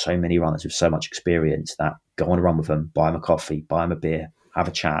there's just so many runners with so much experience that go on a run with them, buy them a coffee, buy them a beer, have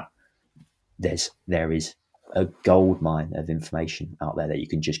a chat. There is a gold mine of information out there that you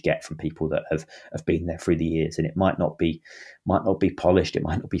can just get from people that have been there through the years, and it might not be polished, it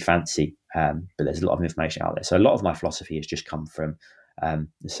might not be fancy, but there's a lot of information out there. So a lot of my philosophy has just come from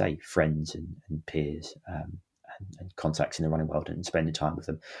say friends and peers, and contacts in the running world and spending time with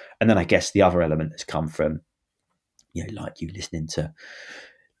them. And then I guess the other element has come from, like you listening to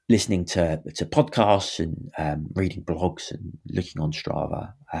podcasts and reading blogs and looking on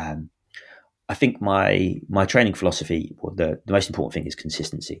Strava. I think my training philosophy, well, the most important thing is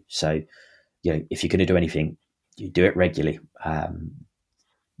consistency. So, if you're going to do anything, you do it regularly.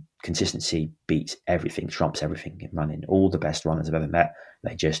 Consistency beats everything, trumps everything in running. All the best runners I've ever met,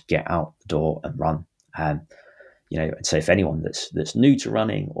 they just get out the door and run. And so if anyone that's new to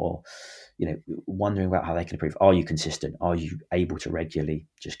running, or wondering about how they can improve, are you consistent? Are you able to regularly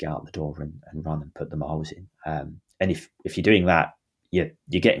just get out the door and run and put the miles in? And if you're doing that, you're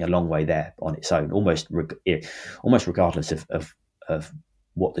getting a long way there on its own, almost regardless of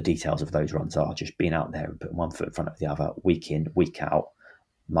what the details of those runs are. Just being out there and putting one foot in front of the other, week in, week out,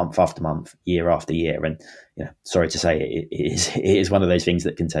 month after month, year after year. And sorry to say, it is one of those things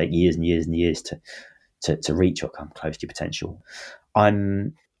that can take years and years and years to reach or come close to your potential.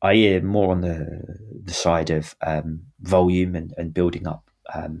 I am more on the side of volume and building up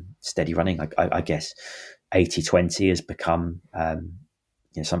steady running. I guess 80-20 has become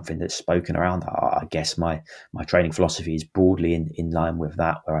something that's spoken around. I guess my training philosophy is broadly in line with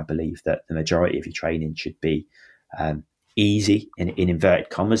that, where I believe that the majority of your training should be easy, in inverted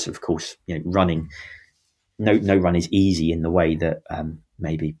commas. Of course, running, no run is easy in the way that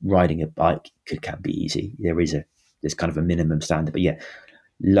maybe riding a bike can be easy. There's kind of a minimum standard, but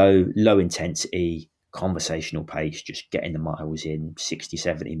low intensity, conversational pace, just getting the miles in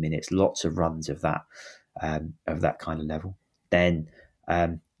 60-70 minutes, lots of runs of that kind of level. Then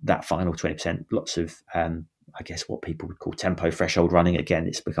that final 20%, lots of I guess what people would call tempo threshold running. Again,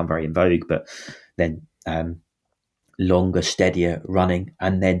 it's become very in vogue, but then longer, steadier running,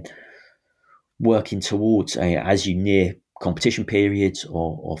 and then working towards, as you near competition periods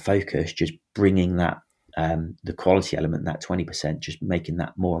or focus, just bringing that the quality element, that 20%, just making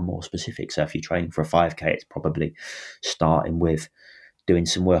that more and more specific. So if you're training for a 5K, it's probably starting with doing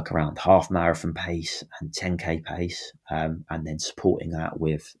some work around half marathon pace and 10K pace, and then supporting that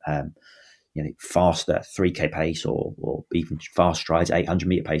with faster 3K pace or even fast strides, 800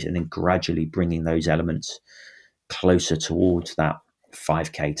 meter pace, and then gradually bringing those elements closer towards that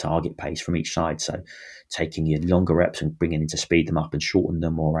 5K target pace from each side. So taking your longer reps and bringing in to speed them up and shorten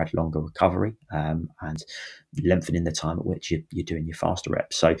them, or add longer recovery, and lengthening the time at which you're doing your faster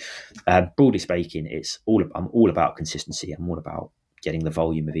reps. So broadly speaking, I'm all about consistency. I'm all about getting the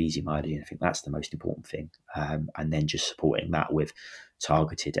volume of easy mileage. I think that's the most important thing. And then just supporting that with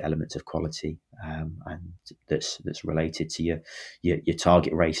targeted elements of quality, and that's related to your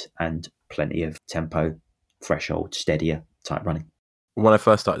target race, and plenty of tempo, threshold, steadier type running. When I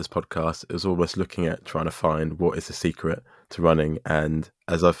first started this podcast, it was almost looking at trying to find what is the secret to running. And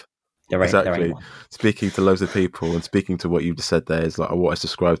as I've speaking to loads of people and speaking to what you just said there, is like what I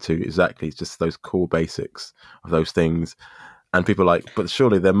subscribe to exactly. It's just those core basics of those things. And people are like, but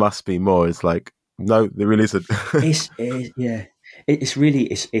surely there must be more. It's like, no, there really isn't. It's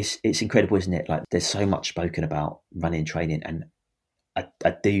incredible, isn't it? Like, there's so much spoken about running training, and I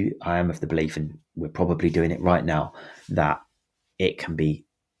am of the belief, and we're probably doing it right now, that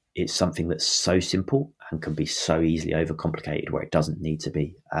it's something that's so simple and can be so easily overcomplicated where it doesn't need to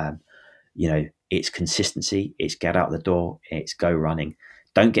be. It's consistency, it's get out the door, it's go running.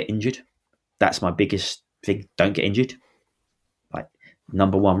 Don't get injured. That's my biggest thing. Don't get injured. Like,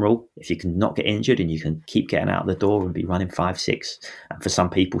 number one rule, if you can not get injured and you can keep getting out the door and be running 5, 6, and for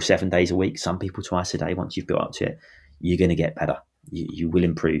some people 7 days a week, some people twice a day, once you've built up to it, you're going to get better. You will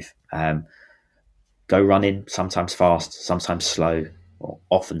improve. Go running, sometimes fast, sometimes slow, or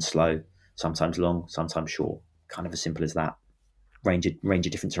often slow, sometimes long, sometimes short. Kind of as simple as that. Range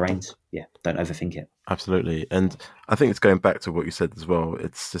of different terrains. Yeah, don't overthink it. Absolutely. And I think it's going back to what you said as well.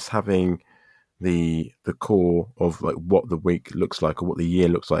 It's just having the core of like what the week looks like or what the year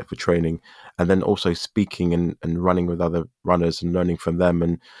looks like for training, and then also speaking and running with other runners and learning from them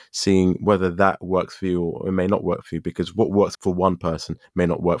and seeing whether that works for you or it may not work for you, because what works for one person may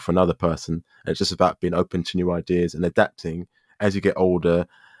not work for another person. And it's just about being open to new ideas and adapting as you get older,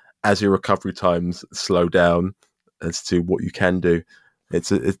 as your recovery times slow down, as to what you can do. It's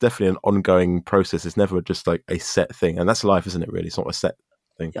definitely an ongoing process. It's never just like a set thing, and that's life, isn't it? Really, it's not a set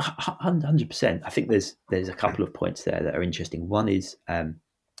thing. 100%. I think there's a couple of points there that are interesting. One is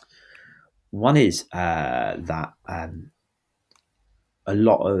that a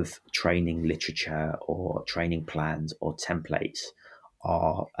lot of training literature or training plans or templates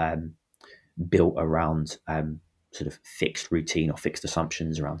are built around sort of fixed routine or fixed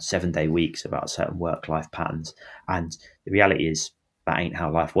assumptions around 7-day weeks about certain work-life patterns. And the reality is that ain't how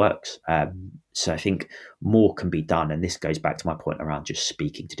life works. So I think more can be done. And this goes back to my point around just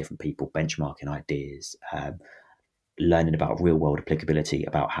speaking to different people, benchmarking ideas, learning about real world applicability,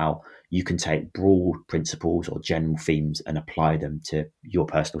 about how you can take broad principles or general themes and apply them to your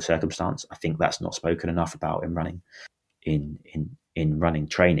personal circumstance. I think that's not spoken enough about in running, in running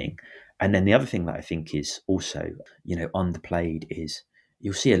training. And then the other thing that I think is also, underplayed is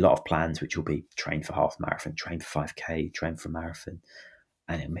you'll see a lot of plans which will be train for half marathon, train for 5K, train for marathon,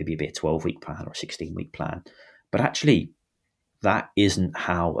 and it may be a 12-week plan or a 16-week plan. But actually, that isn't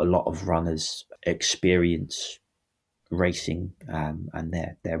how a lot of runners experience racing and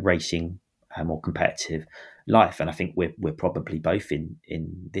their racing more competitive life. And I think we're probably both in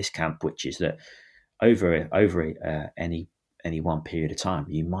this camp, which is that over any one period of time,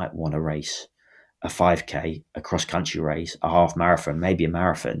 you might want to race a 5K, a cross country race, a half marathon, maybe a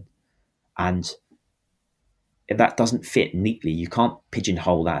marathon, and if that doesn't fit neatly, you can't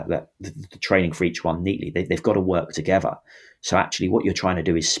pigeonhole that the training for each one neatly. They've got to work together. So actually, what you're trying to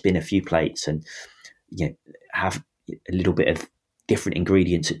do is spin a few plates and have a little bit of different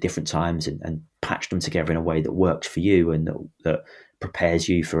ingredients at different times and patch them together in a way that works for you and that prepares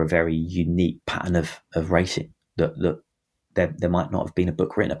you for a very unique pattern of racing that there might not have been a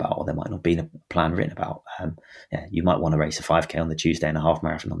book written about, or there might not have been a plan written about. You might want to race a 5K on the Tuesday and a half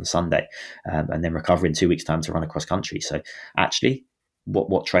marathon on the Sunday, and then recover in 2 weeks' time to run across country. So actually,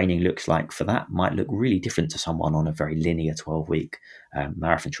 what training looks like for that might look really different to someone on a very linear 12-week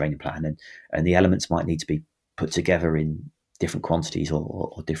marathon training plan, and the elements might need to be put together in different quantities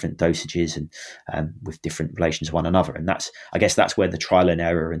or different dosages and with different relations to one another. And I guess that's where the trial and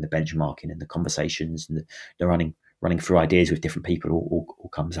error and the benchmarking and the conversations and the running through ideas with different people all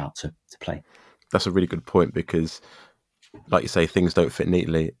comes out to play. That's a really good point, because like you say, things don't fit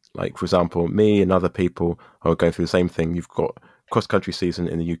neatly. Like, for example, me and other people are going through the same thing. You've got cross-country season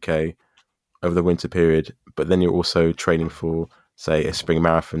in the UK over the winter period, but then you're also training for, say, a spring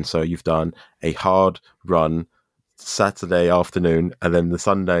marathon. So you've done a hard run Saturday afternoon, and then the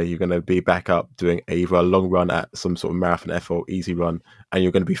Sunday you're going to be back up doing either a long run at some sort of marathon effort or easy run, and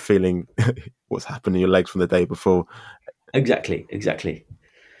you're going to be feeling what's happened in your legs from the day before. Exactly.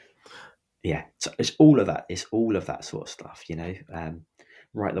 Yeah, so it's all of that. It's all of that sort of stuff,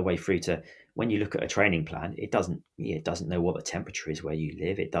 right the way through to when you look at a training plan. It doesn't know what the temperature is where you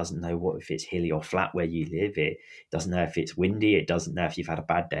live. It doesn't know if it's hilly or flat where you live. It doesn't know if it's windy. It doesn't know if you've had a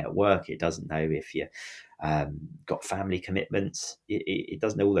bad day at work. It doesn't know if you got family commitments. It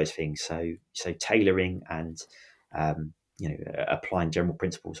doesn't know all those things. So tailoring and applying general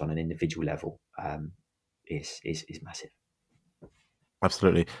principles on an individual level is massive.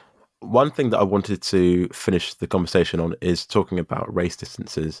 Absolutely. One thing that I wanted to finish the conversation on is talking about race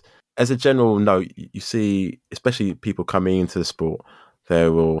distances. As a general note, you see, especially people coming into the sport, they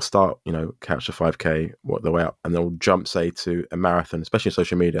will start, catch a 5K, work their way up, and they'll jump, say, to a marathon, especially on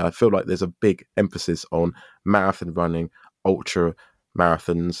social media. I feel like there's a big emphasis on marathon running, ultra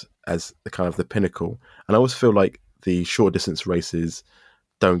marathons as the kind of the pinnacle. And I always feel like the short distance races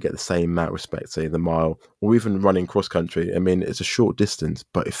don't get the same amount of respect, say the mile, or even running cross country. I mean, it's a short distance,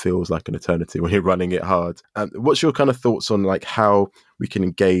 but it feels like an eternity when you're running it hard. What's your kind of thoughts on like how we can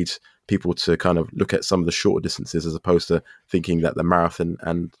engage people to kind of look at some of the shorter distances as opposed to thinking that the marathon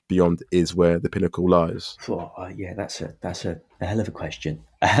and beyond is where the pinnacle lies? Yeah, that's a hell of a question.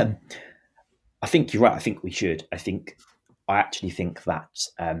 I think you're right. I think we should. I actually think that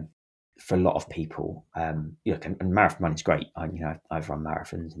for a lot of people, and marathon running is great. I've run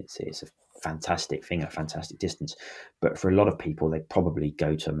marathons, and it's a fantastic thing, a fantastic distance. But for a lot of people, they probably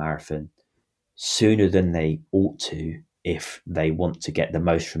go to a marathon sooner than they ought to, if they want to get the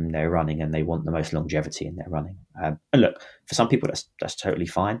most from their running and they want the most longevity in their running. And look, for some people, that's totally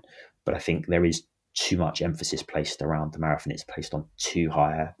fine. But I think there is too much emphasis placed around the marathon. It's placed on too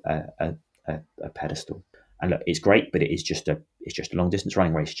high a pedestal. And look, it's great, but it's just a long distance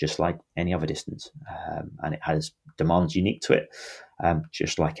running race, just like any other distance, and it has demands unique to it,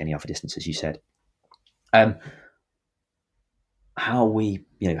 just like any other distance, as you said. How we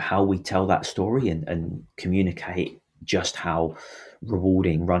tell that story and communicate just how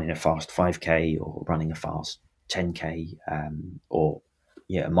rewarding running a fast 5K or running a fast 10K, or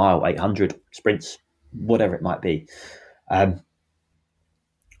a mile, 800 sprints, whatever it might be.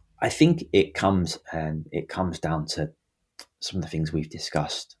 I think it comes down to some of the things we've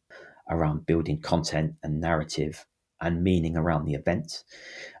discussed around building content and narrative and meaning around the event.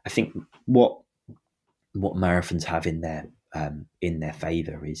 I think what marathons have in their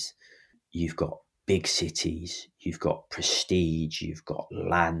favor is you've got big cities, you've got prestige, you've got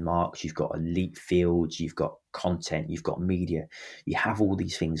landmarks, you've got elite fields, you've got content, you've got media. You have all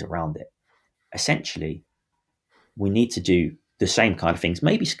these things around it. Essentially, we need to do the same kind of things,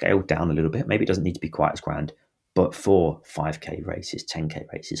 maybe scaled down a little bit. Maybe it doesn't need to be quite as grand, but for 5K races, 10K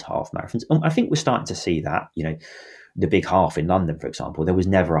races, half marathons. I think we're starting to see that, the big half in London, for example, there was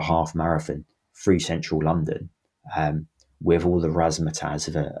never a half marathon through central London, with all the razzmatazz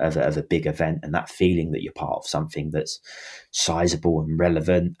of a big event and that feeling that you're part of something that's sizable and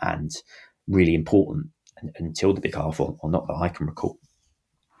relevant and really important until the big half, or not that I can recall.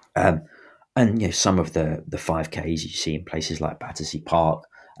 And some of the 5Ks you see in places like Battersea Park.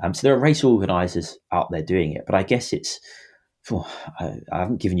 So there are race organisers out there doing it, but I guess I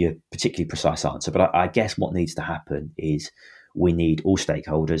haven't given you a particularly precise answer, but I guess what needs to happen is we need all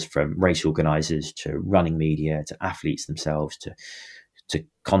stakeholders, from race organisers to running media to athletes themselves to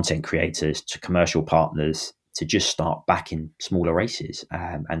content creators to commercial partners, to just start backing smaller races,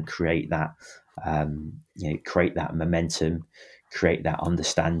 and create that momentum, create that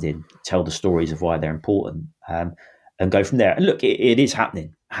understanding, tell the stories of why they're important, and go from there. And look, it is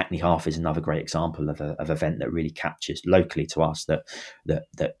happening. Hackney Half is another great example of an event that really captures locally to us,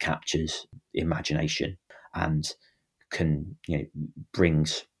 that captures imagination and can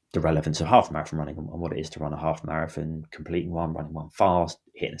brings the relevance of half marathon running and what it is to run a half marathon, completing one, running one fast,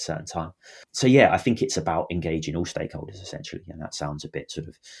 hitting a certain time. So I think it's about engaging all stakeholders essentially, and that sounds a bit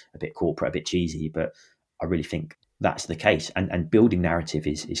corporate, a bit cheesy, but I really think that's the case. And building narrative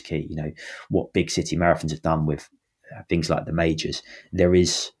is key. What big city marathons have done with things like the majors, there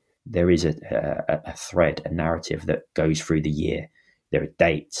is a thread, a narrative that goes through the year. There are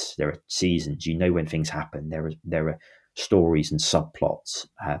dates, there are seasons. When things happen. There are stories and subplots.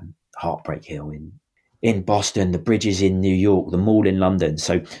 Heartbreak Hill in Boston, the bridges in New York, the mall in London.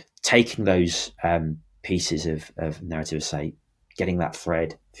 So taking those pieces of narrative, say, getting that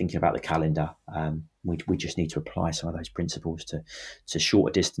thread, thinking about the calendar. We just need to apply some of those principles to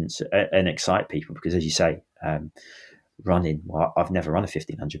shorter distance and excite people, because, as you say, running. Well, I've never run a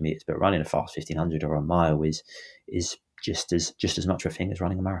 1,500 meters, but running a fast 1,500 or a mile is just as much of a thing as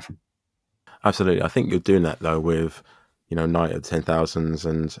running a marathon. Absolutely, I think you're doing that though with Night at 10,000s,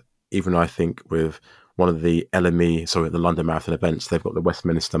 and even I think with one of the the London Marathon events, they've got the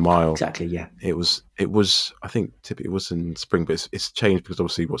Westminster Mile. Exactly, yeah. It was. I think typically it was in spring, but it's changed because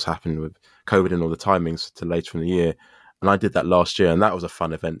obviously what's happened with COVID and all the timings to later in the year. And I did that last year, and that was a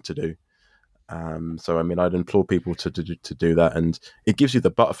fun event to do. So I mean, I'd implore people to do that, and it gives you the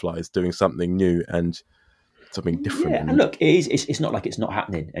butterflies doing something new and something different. Yeah, and look, it's not like it's not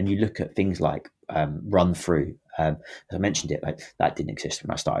happening. And you look at things like Run Through. As I mentioned it, like that didn't exist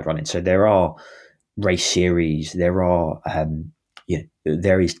when I started running. So there are race series. There are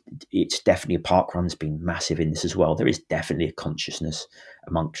it's definitely a park run's been massive in this as well. There is definitely a consciousness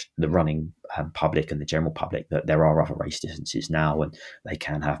amongst the running public and the general public that there are other race distances now, and they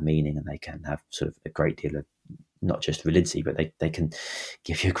can have meaning and they can have sort of a great deal of not just validity, but they can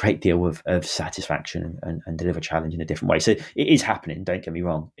give you a great deal of satisfaction and deliver challenge in a different way. So it is happening, don't get me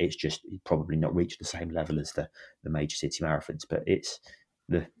wrong. It's just probably not reached the same level as the major city marathons, but it's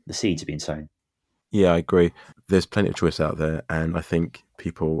the seeds are being sown. Yeah, I agree. There's plenty of choice out there, and I think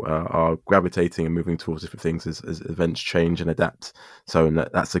people are gravitating and moving towards different things as events change and adapt. So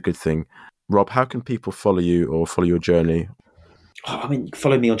that's a good thing. Rob, how can people follow you or follow your journey? I mean,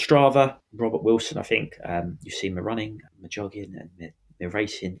 follow me on Strava, Robert Wilson. I think you've seen me running, my jogging, and my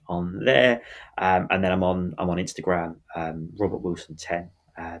racing on there. And then I'm on Instagram, Robert Wilson 10.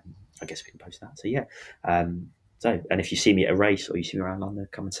 I guess we can post that. So yeah. And if you see me at a race or you see me around London,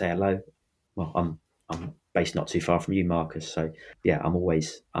 come and say hello. Well, I'm based not too far from you, Marcus. So yeah, I'm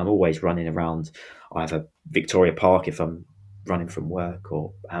always running around either Victoria Park if I'm running from work,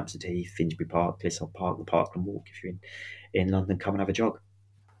 or Hampstead Heath, Finsbury Park, Clissold Park, the Parkland Walk. If you're in London, come and have a jog.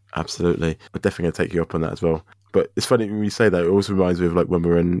 Absolutely. I'm definitely going to take you up on that as well. But it's funny when you say that, it also reminds me of like when we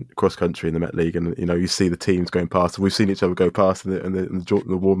were in cross country in the Met League, and you see the teams going past, and we've seen each other go past in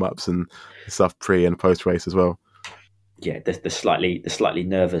the warm ups and stuff pre and post race as well. Yeah, the slightly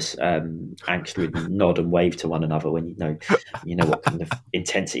nervous, angst-ridden nod and wave to one another when you know what kind of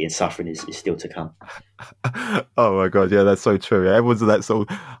intensity and suffering is still to come. Oh my god, yeah, that's so true. Yeah, everyone's in that sort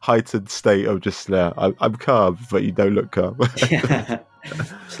of heightened state of just I'm calm, but you don't look calm. Yeah,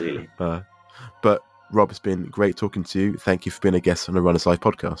 absolutely. But Rob, it's been great talking to you. Thank you for being a guest on the Runners Live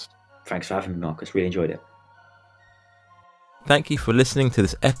podcast. Thanks for having me, Marcus. Really enjoyed it. Thank you for listening to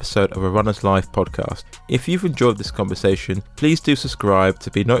this episode of a Runners Live podcast. If you've enjoyed this conversation, please do subscribe to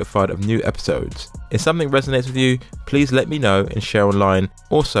be notified of new episodes. If something resonates with you, please let me know and share online.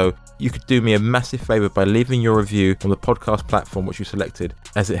 Also, you could do me a massive favour by leaving your review on the podcast platform which you selected,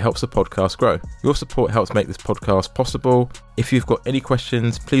 as it helps the podcast grow. Your support helps make this podcast possible. If you've got any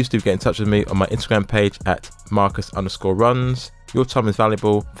questions, please do get in touch with me on my Instagram page at Marcus_runs. Your time is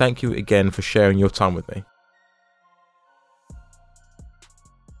valuable. Thank you again for sharing your time with me.